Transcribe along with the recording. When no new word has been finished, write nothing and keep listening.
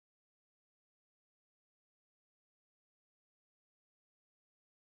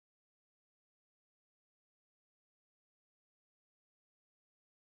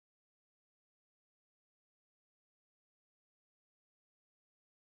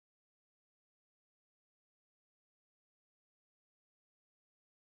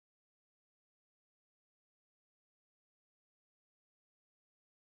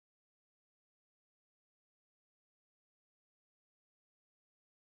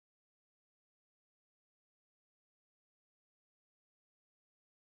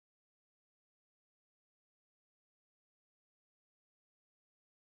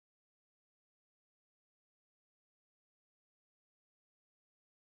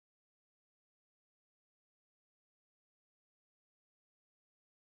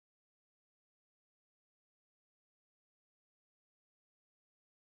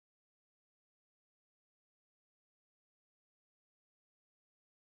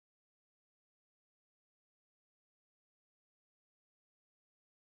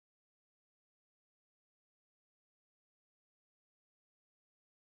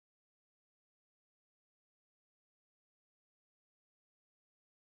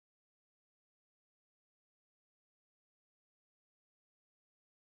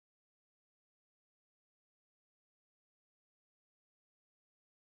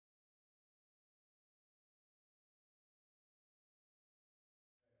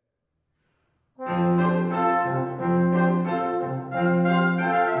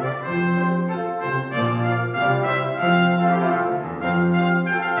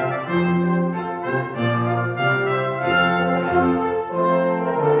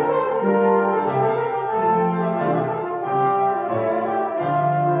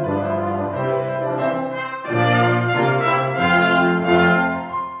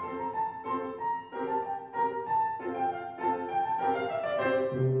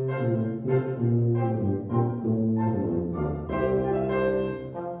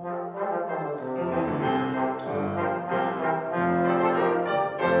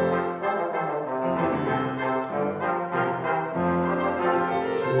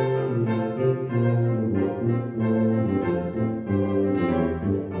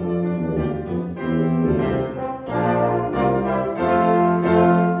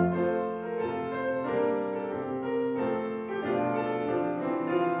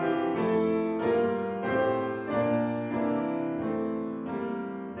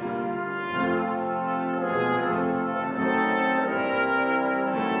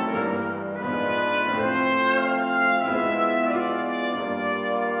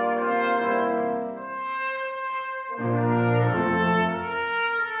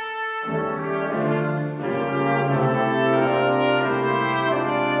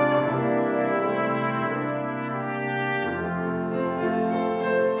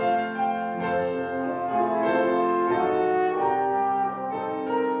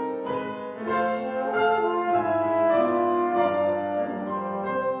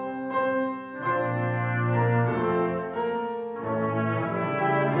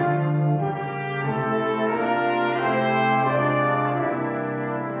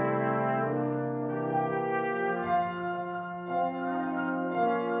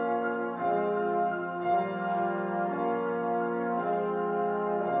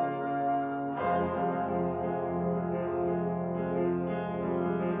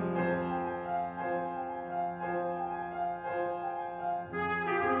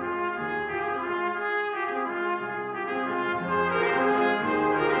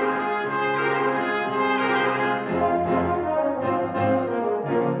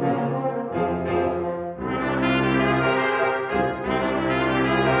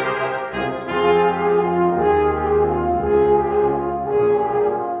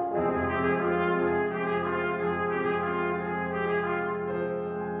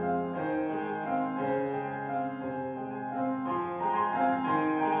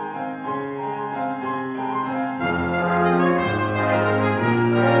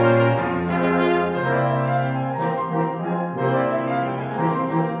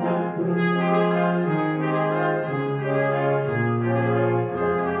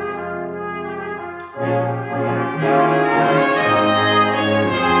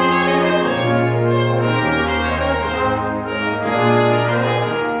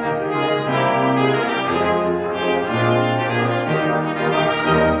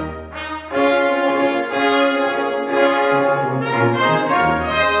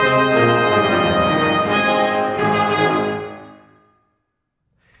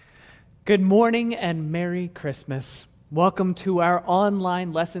Good morning and Merry Christmas. Welcome to our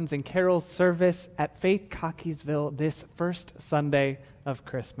online lessons and carols service at Faith Cockeysville this first Sunday of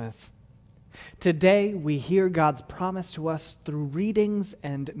Christmas. Today we hear God's promise to us through readings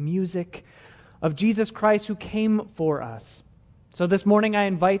and music of Jesus Christ who came for us. So this morning I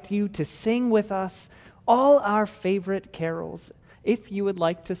invite you to sing with us all our favorite carols if you would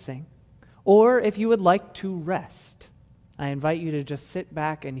like to sing, or if you would like to rest. I invite you to just sit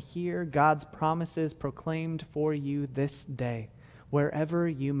back and hear God's promises proclaimed for you this day, wherever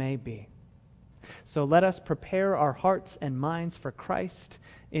you may be. So let us prepare our hearts and minds for Christ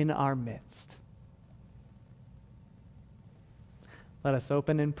in our midst. Let us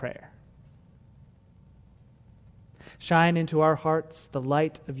open in prayer. Shine into our hearts the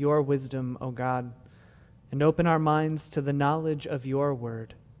light of your wisdom, O God, and open our minds to the knowledge of your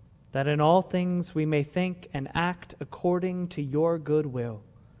word, that in all things we may think and act according to your good will,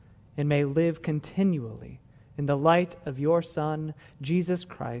 and may live continually in the light of your Son, Jesus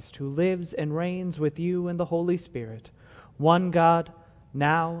Christ, who lives and reigns with you in the Holy Spirit, one God,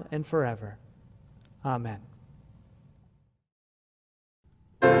 now and forever. Amen.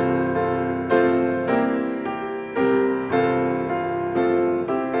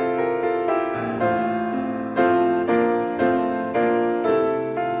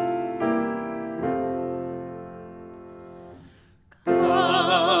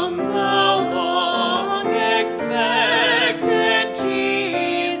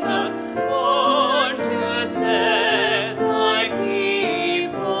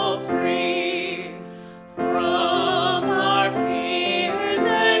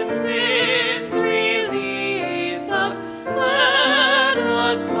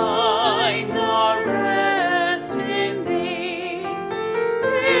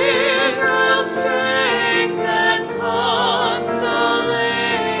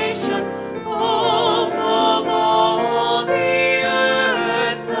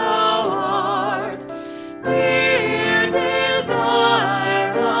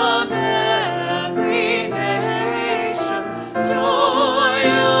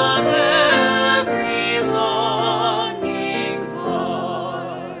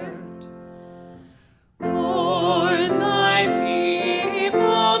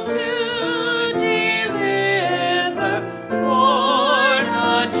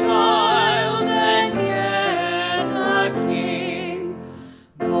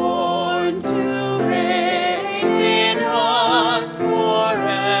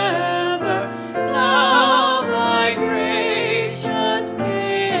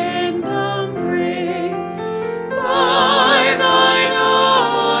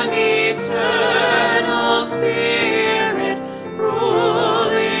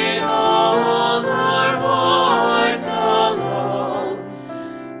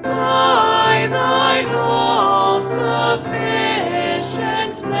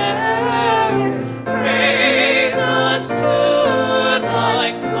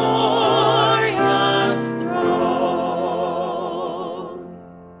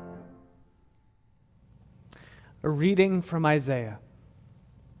 A reading from Isaiah.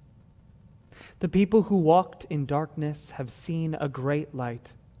 The people who walked in darkness have seen a great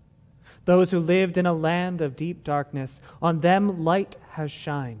light. Those who lived in a land of deep darkness, on them light has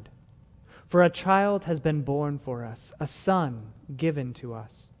shined. For a child has been born for us, a son given to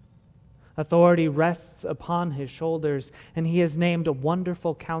us. Authority rests upon his shoulders, and he is named a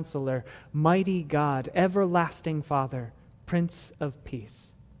Wonderful Counselor, Mighty God, Everlasting Father, Prince of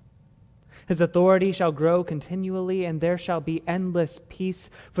Peace. His authority shall grow continually, and there shall be endless peace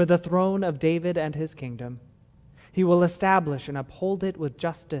for the throne of David and his kingdom. He will establish and uphold it with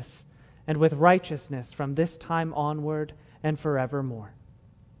justice and with righteousness from this time onward and forevermore.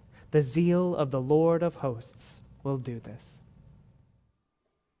 The zeal of the Lord of hosts will do this.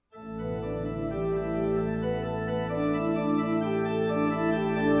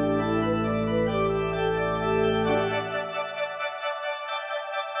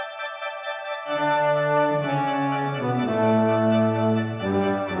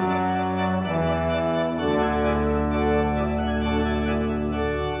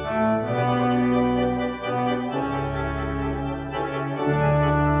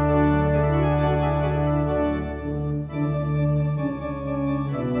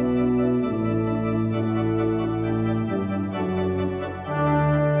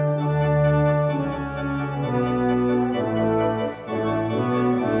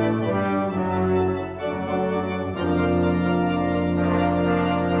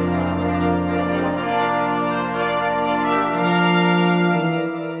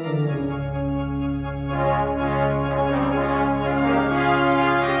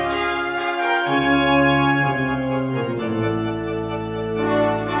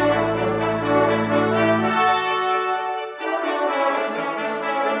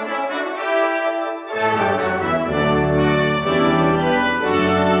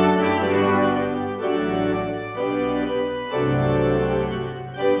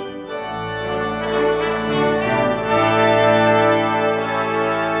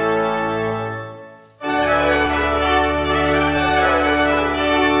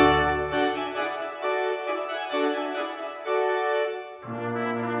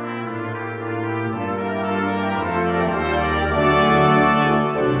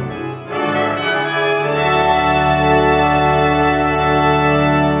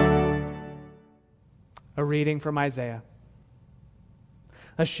 reading from Isaiah.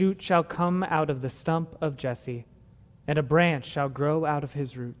 A shoot shall come out of the stump of Jesse, and a branch shall grow out of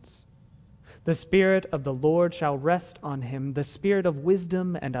his roots. The Spirit of the Lord shall rest on him, the Spirit of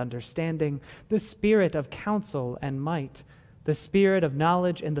wisdom and understanding, the Spirit of counsel and might, the Spirit of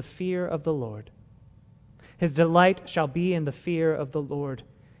knowledge and the fear of the Lord. His delight shall be in the fear of the Lord.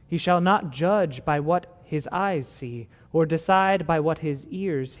 He shall not judge by what his eyes see, or decide by what his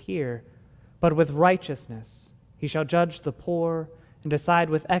ears hear, but with righteousness he shall judge the poor and decide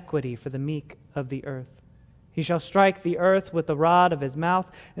with equity for the meek of the earth. He shall strike the earth with the rod of his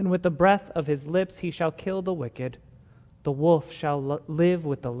mouth, and with the breath of his lips he shall kill the wicked. The wolf shall live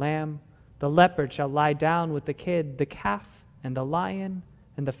with the lamb, the leopard shall lie down with the kid, the calf and the lion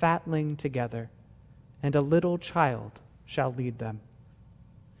and the fatling together, and a little child shall lead them.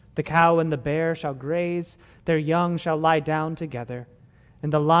 The cow and the bear shall graze, their young shall lie down together,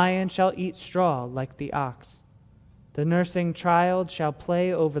 and the lion shall eat straw like the ox. The nursing child shall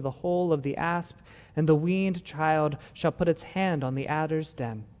play over the hole of the asp, and the weaned child shall put its hand on the adder's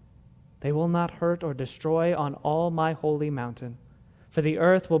den. They will not hurt or destroy on all my holy mountain, for the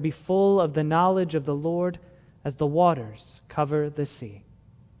earth will be full of the knowledge of the Lord as the waters cover the sea.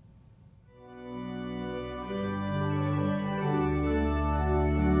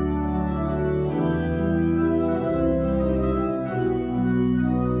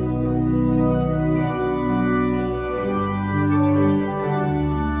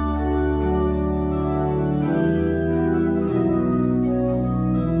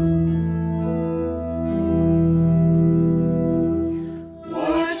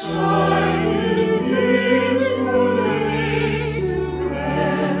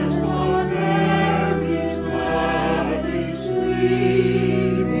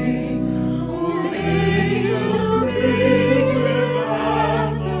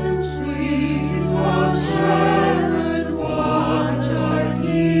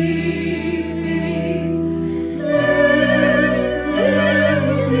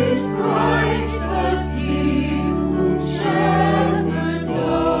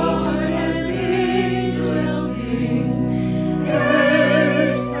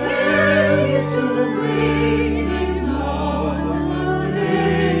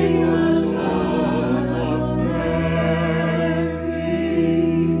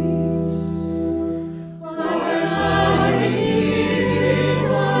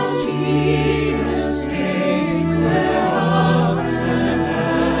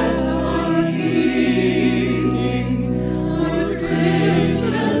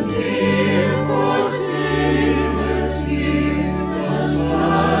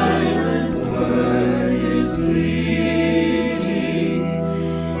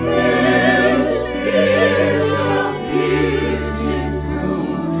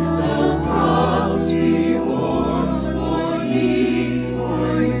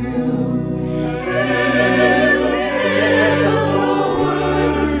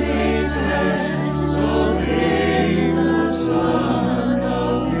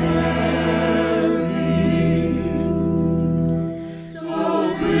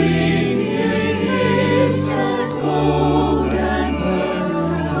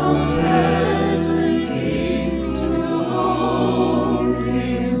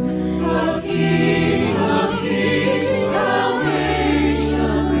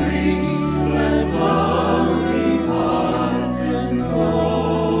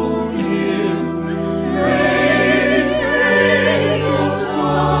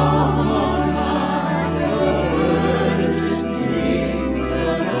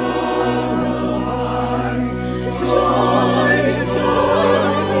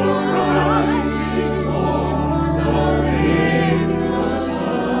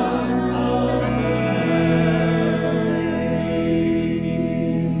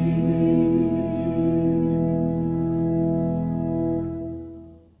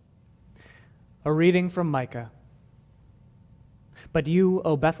 A reading from Micah. But you,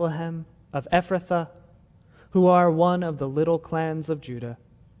 O Bethlehem of Ephrathah, who are one of the little clans of Judah,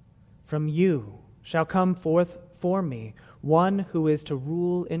 from you shall come forth for me one who is to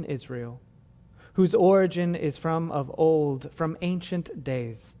rule in Israel, whose origin is from of old, from ancient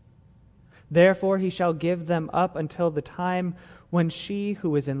days. Therefore he shall give them up until the time when she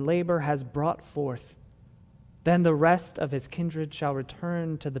who is in labor has brought forth. Then the rest of his kindred shall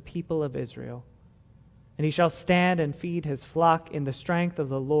return to the people of Israel. And he shall stand and feed his flock in the strength of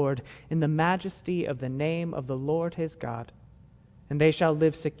the Lord, in the majesty of the name of the Lord his God. And they shall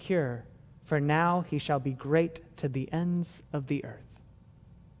live secure, for now he shall be great to the ends of the earth.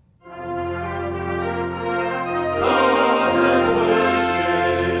 Come and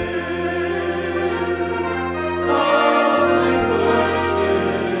worship.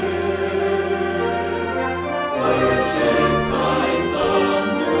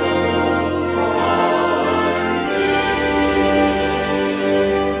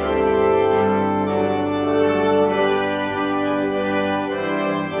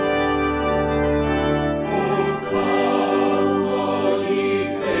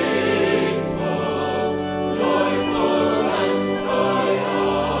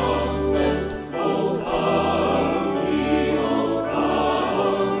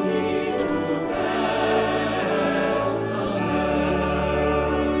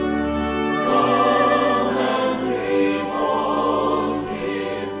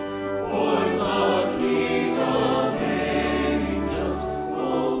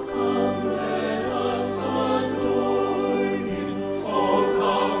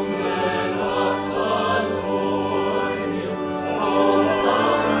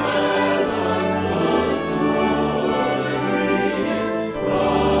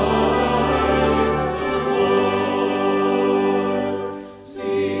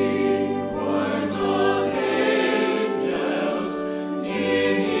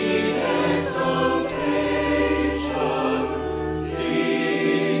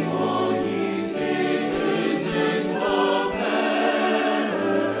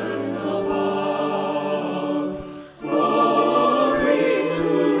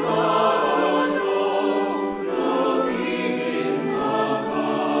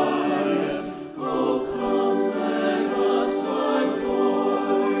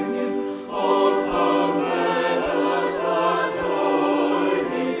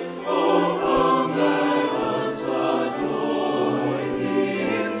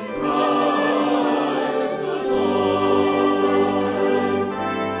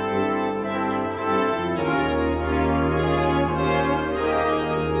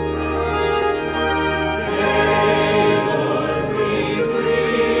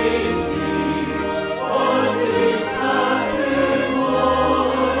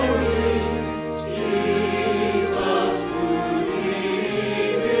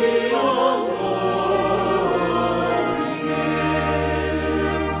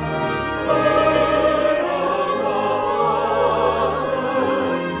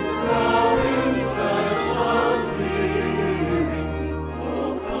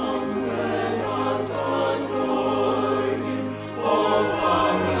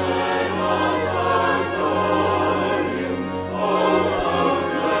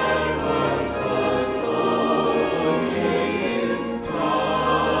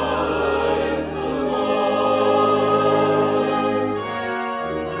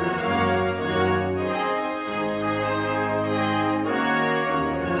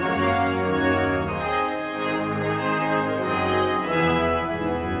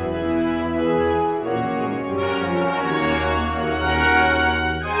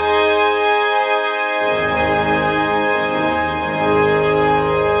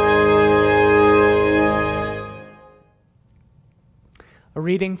 A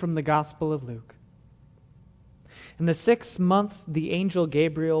reading from the Gospel of Luke. In the 6th month, the angel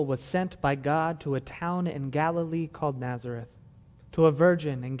Gabriel was sent by God to a town in Galilee called Nazareth, to a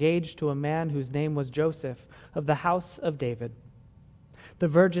virgin engaged to a man whose name was Joseph, of the house of David. The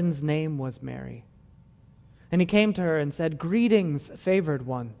virgin's name was Mary. And he came to her and said, "Greetings, favored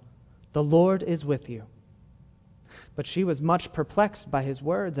one, the Lord is with you." But she was much perplexed by his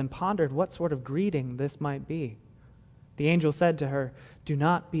words and pondered what sort of greeting this might be. The angel said to her, "Do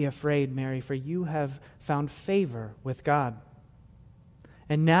not be afraid, Mary, for you have found favor with God.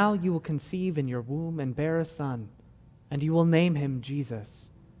 And now you will conceive in your womb and bear a son, and you will name him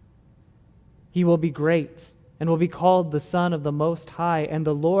Jesus. He will be great and will be called the Son of the Most High, and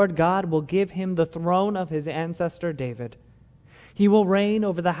the Lord God will give him the throne of his ancestor David. He will reign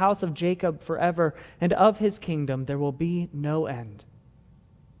over the house of Jacob forever, and of his kingdom there will be no end."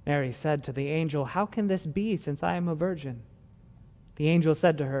 Mary said to the angel, "How can this be, since I am a virgin?" The angel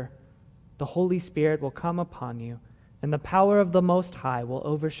said to her, "The Holy Spirit will come upon you, and the power of the Most High will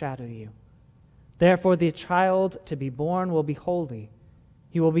overshadow you. Therefore the child to be born will be holy.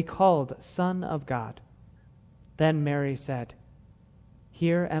 He will be called Son of God." Then Mary said,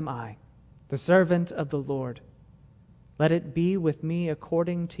 "Here am I, the servant of the Lord. Let it be with me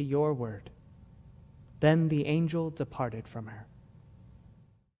according to your word." Then the angel departed from her.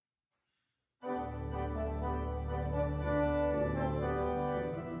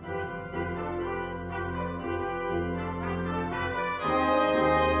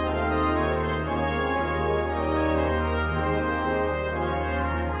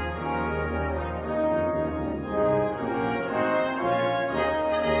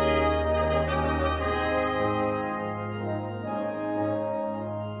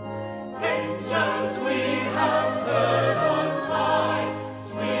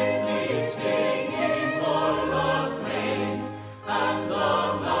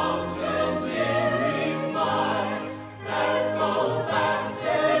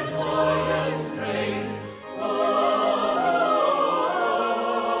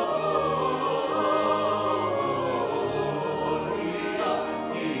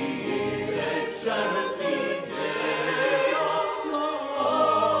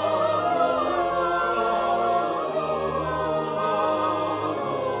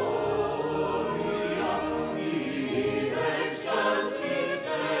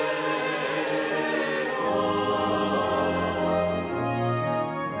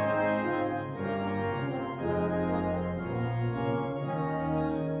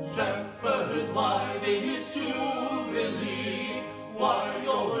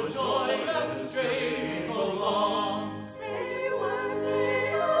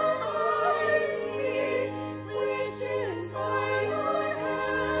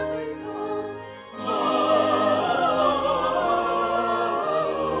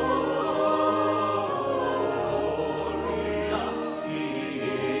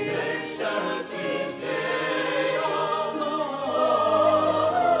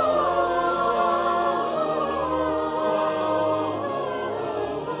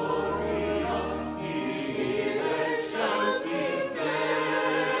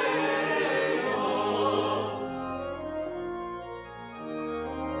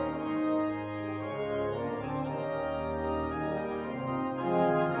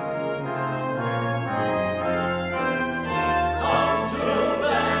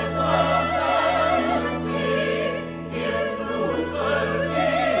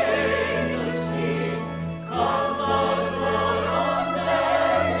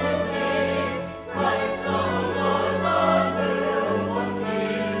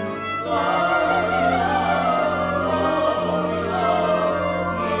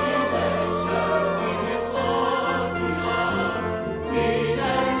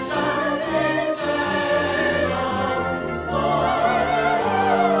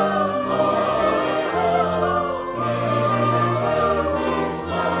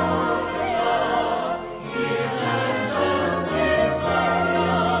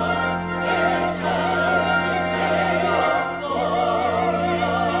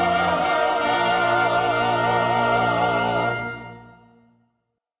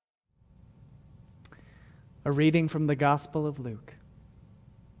 A reading from the Gospel of Luke.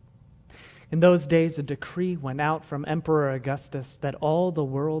 In those days, a decree went out from Emperor Augustus that all the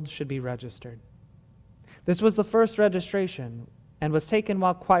world should be registered. This was the first registration and was taken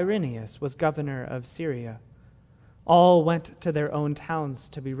while Quirinius was governor of Syria. All went to their own towns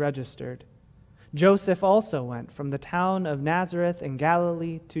to be registered. Joseph also went from the town of Nazareth in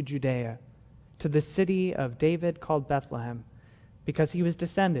Galilee to Judea, to the city of David called Bethlehem, because he was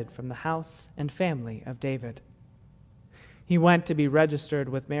descended from the house and family of David. he went to be registered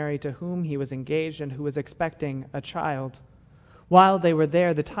with Mary, to whom he was engaged and who was expecting a child. While they were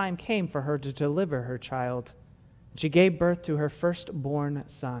there, the time came for her to deliver her child. She gave birth to her firstborn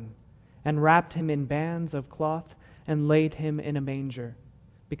son, and wrapped him in bands of cloth, and laid him in a manger,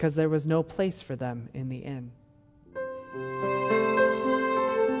 because there was no place for them in the inn.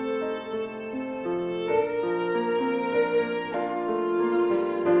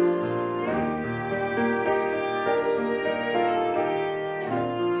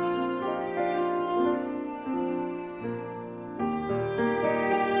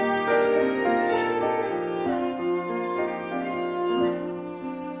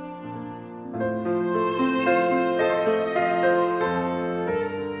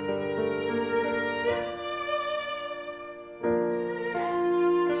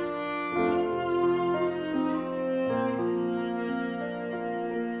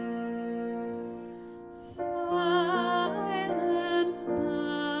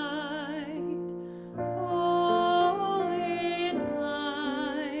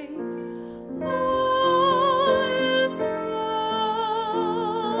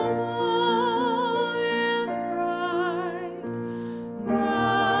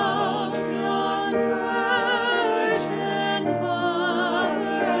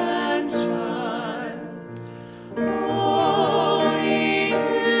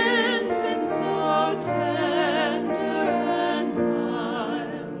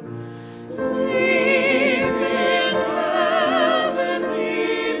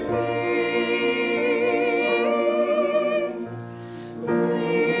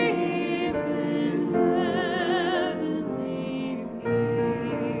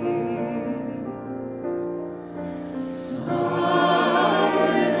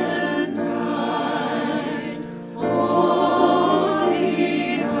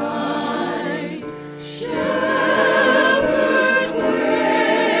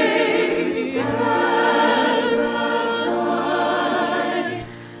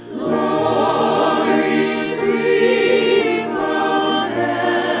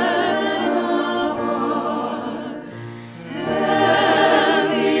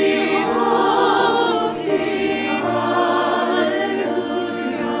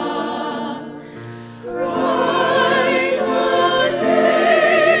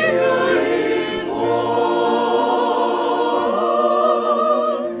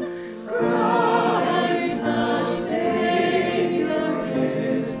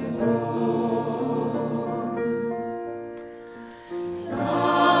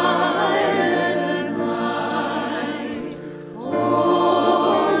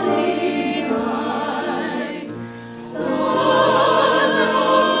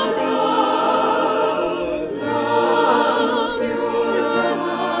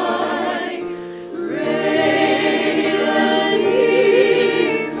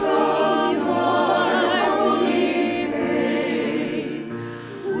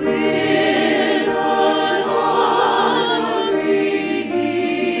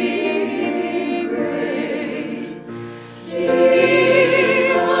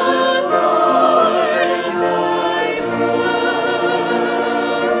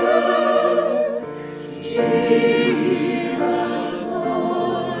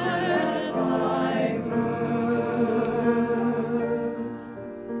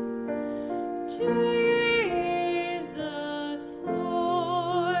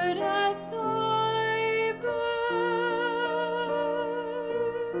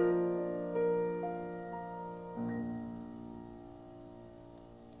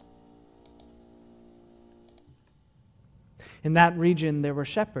 In that region there were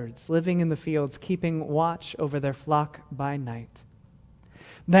shepherds living in the fields, keeping watch over their flock by night.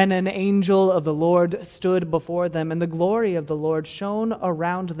 Then an angel of the Lord stood before them, and the glory of the Lord shone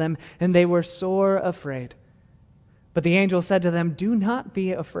around them, and they were sore afraid. But the angel said to them, "Do not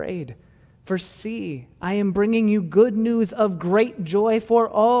be afraid, for see, I am bringing you good news of great joy for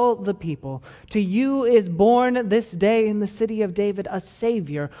all the people. To you is born this day in the city of David a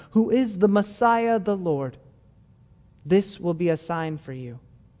Savior, who is the Messiah, the Lord. This will be a sign for you.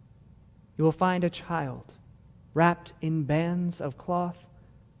 You will find a child wrapped in bands of cloth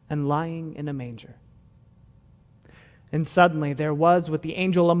and lying in a manger." And suddenly there was with the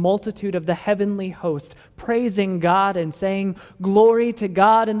angel a multitude of the heavenly host, praising God and saying, "Glory to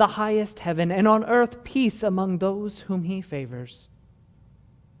God in the highest heaven, and on earth peace among those whom he favors."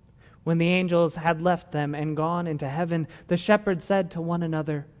 When the angels had left them and gone into heaven, the shepherds said to one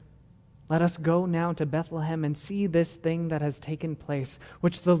another, "Let us go now to Bethlehem and see this thing that has taken place,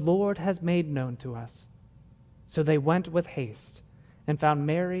 which the Lord has made known to us." So they went with haste and found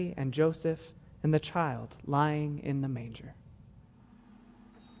Mary and Joseph and the child lying in the manger.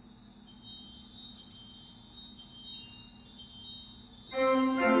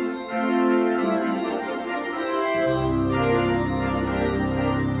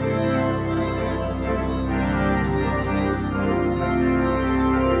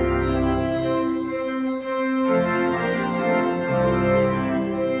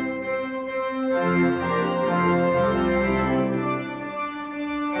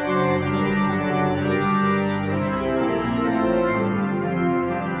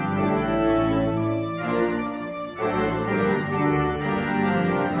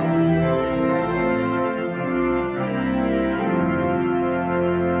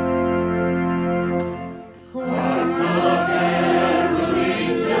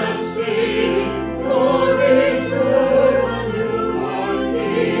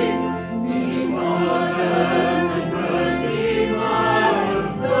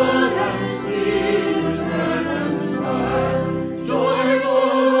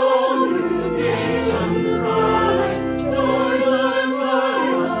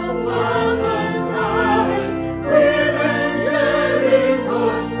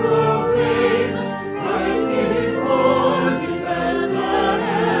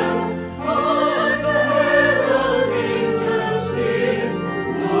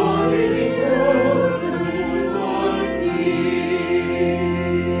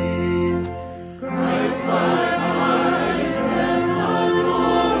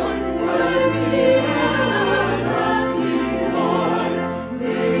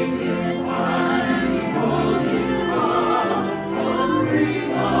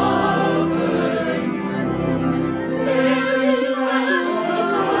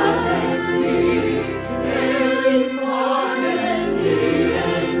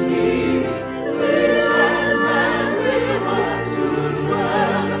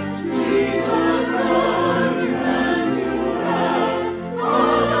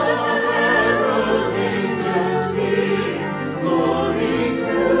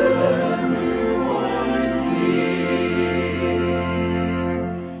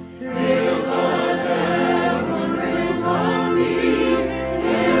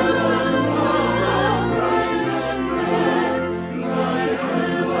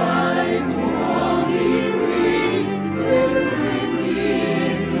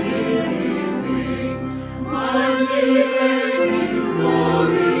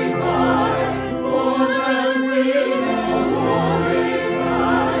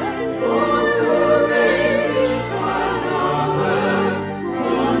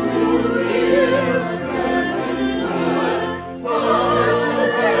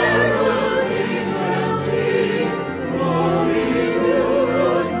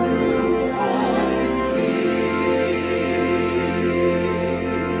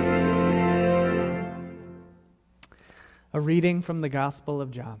 A reading from the Gospel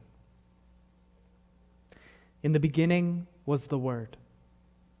of John. In the beginning was the Word,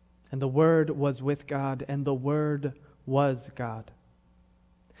 and the Word was with God, and the Word was God.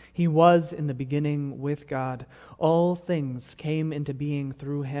 He was in the beginning with God. All things came into being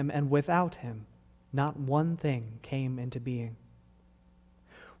through him, and without him, not one thing came into being.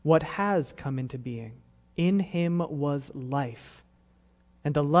 What has come into being? In him was life,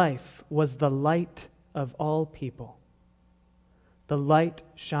 and the life was the light of all people. The light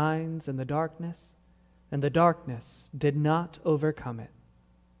shines in the darkness, and the darkness did not overcome it.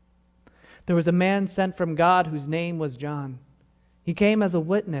 There was a man sent from God whose name was John. He came as a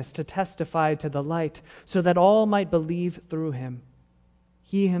witness to testify to the light, so that all might believe through him.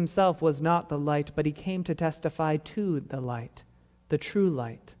 He himself was not the light, but he came to testify to the light, the true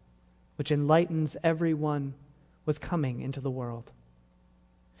light, which enlightens everyone, was coming into the world.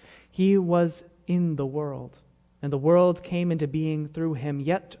 He was in the world, and the world came into being through him,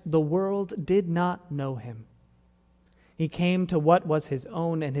 yet the world did not know him. He came to what was his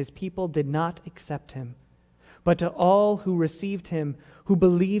own, and his people did not accept him. But to all who received him, who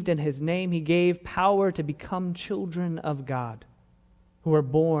believed in his name, he gave power to become children of God, who were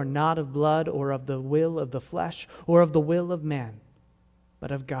born not of blood or of the will of the flesh or of the will of man,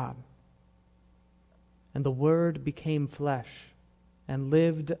 but of God. And the Word became flesh and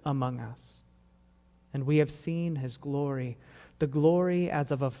lived among us. And we have seen his glory, the glory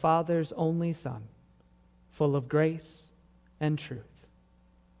as of a Father's only Son, full of grace and truth.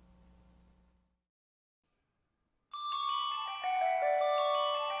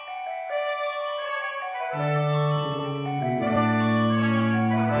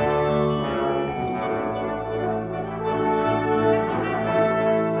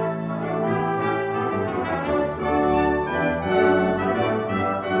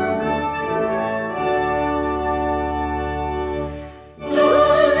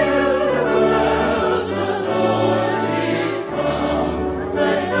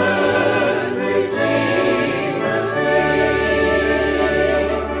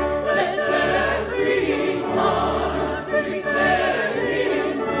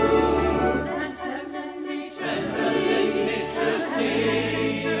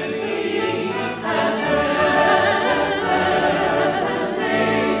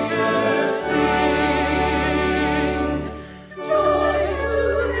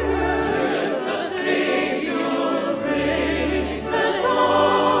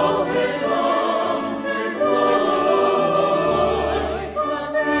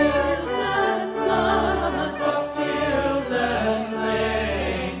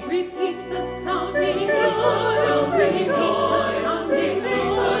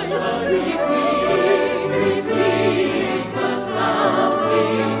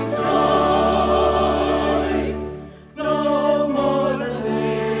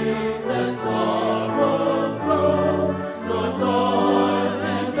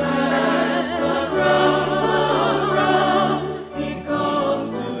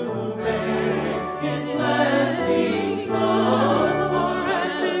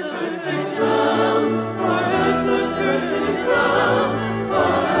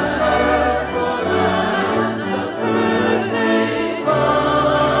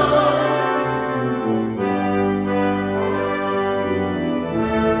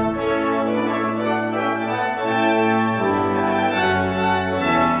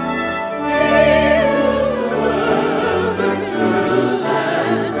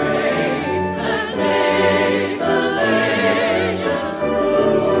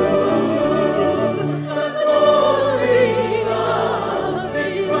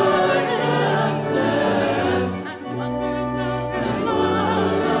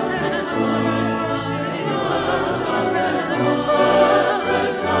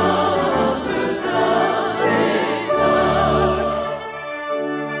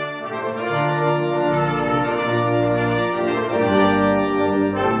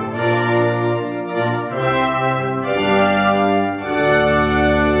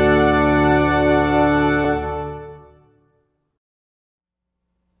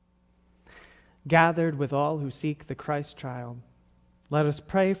 gathered with all who seek the Christ child, let us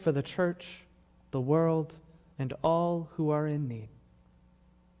pray for the church, the world, and all who are in need.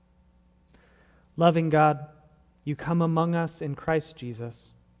 Loving God, you come among us in Christ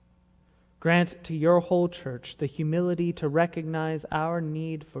Jesus. Grant to your whole church the humility to recognize our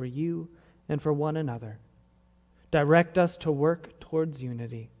need for you and for one another. Direct us to work towards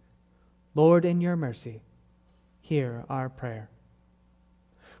unity. Lord, in your mercy, hear our prayer.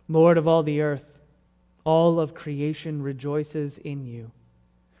 Lord of all the earth, all of creation rejoices in you.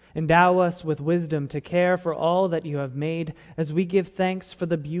 Endow us with wisdom to care for all that you have made as we give thanks for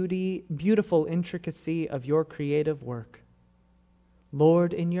the beautiful intricacy of your creative work.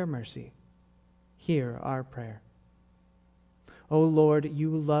 Lord, in your mercy, hear our prayer. O Lord,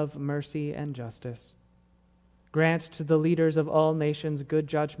 you love mercy and justice. Grant to the leaders of all nations good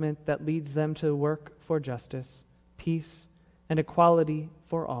judgment that leads them to work for justice, peace, and equality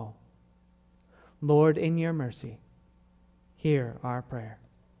for all. Lord, in your mercy, hear our prayer.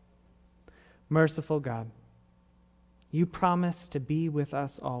 Merciful God, you promise to be with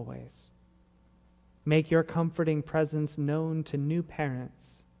us always. Make your comforting presence known to new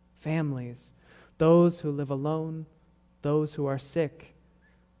parents, families, those who live alone, those who are sick,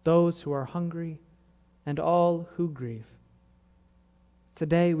 those who are hungry, and all who grieve.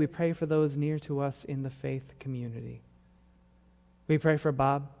 Today we pray for those near to us in the faith community. We pray for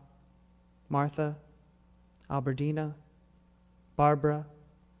Bob, Martha, Albertina, Barbara,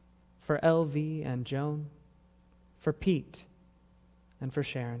 for LV and Joan, for Pete, and for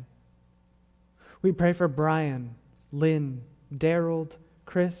Sharon. We pray for Brian, Lynn, Daryl,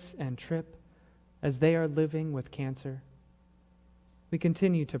 Chris, and Tripp as they are living with cancer. We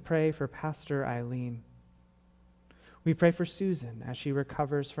continue to pray for Pastor Eileen. We pray for Susan as she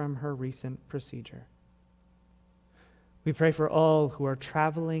recovers from her recent procedure. We pray for all who are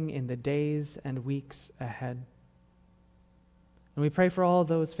traveling in the days and weeks ahead. And we pray for all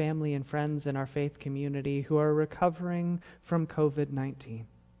those family and friends in our faith community who are recovering from COVID-19.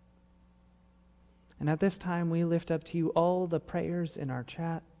 And at this time, we lift up to you all the prayers in our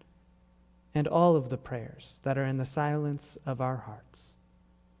chat and all of the prayers that are in the silence of our hearts.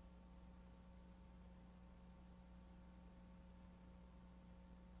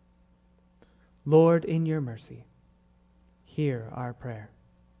 Lord, in your mercy, hear our prayer.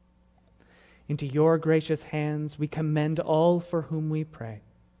 Into your gracious hands we commend all for whom we pray,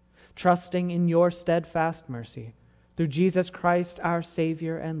 trusting in your steadfast mercy, through Jesus Christ, our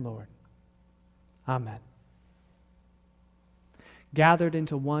Savior and Lord. Amen. Gathered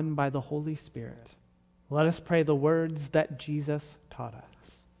into one by the Holy Spirit, let us pray the words that Jesus taught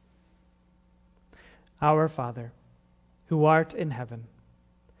us. Our Father, who art in heaven,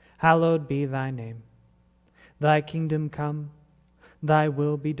 hallowed be thy name. Thy kingdom come, thy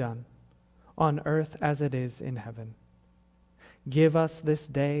will be done, on earth as it is in heaven. Give us this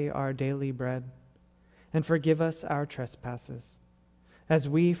day our daily bread, and forgive us our trespasses, as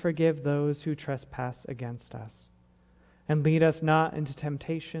we forgive those who trespass against us. And lead us not into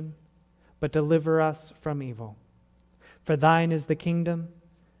temptation, but deliver us from evil. For thine is the kingdom,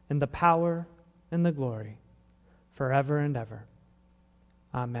 and the power, and the glory, forever and ever.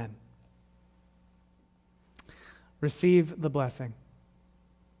 Amen. Receive the blessing.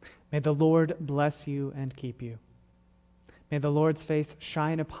 May the Lord bless you and keep you. May the Lord's face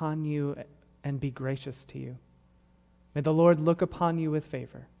shine upon you and be gracious to you. May the Lord look upon you with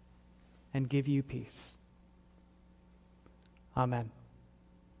favor and give you peace. Amen.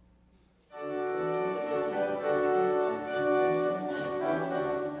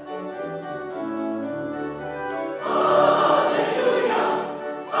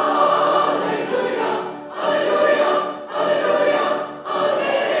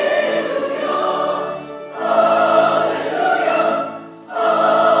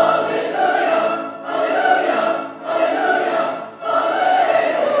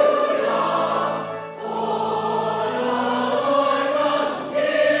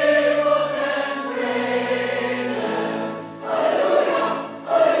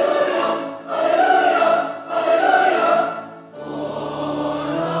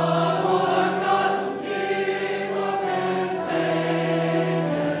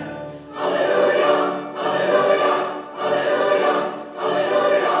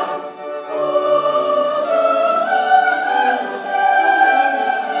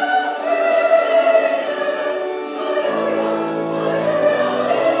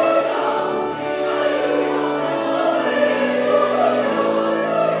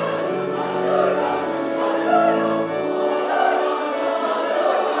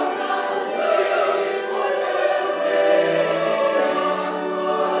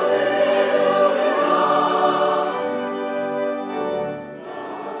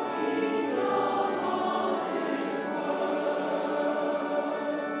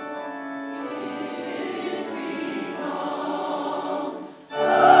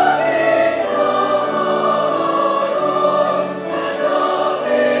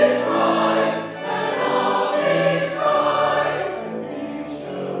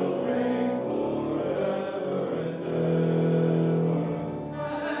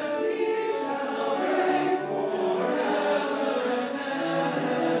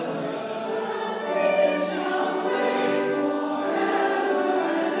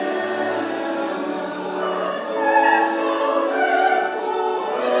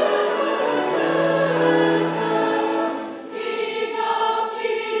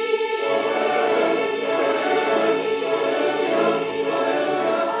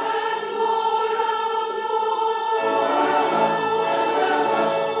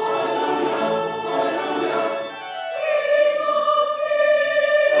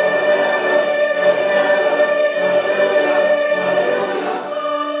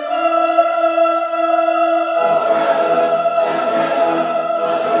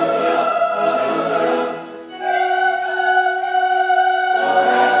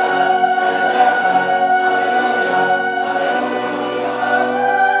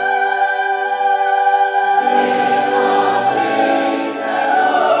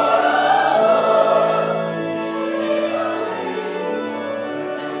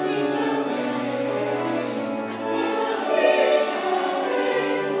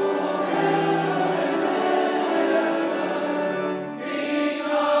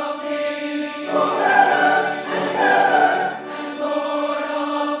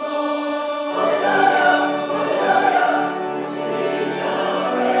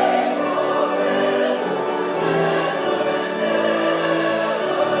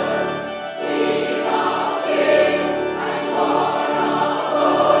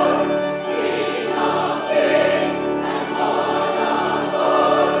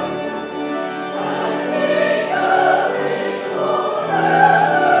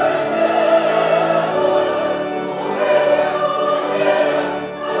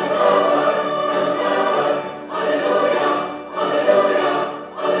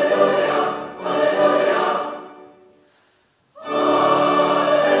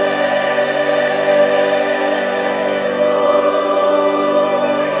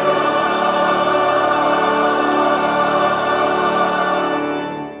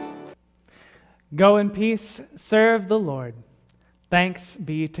 Go in peace, serve the Lord. Thanks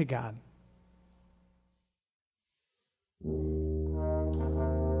be to God.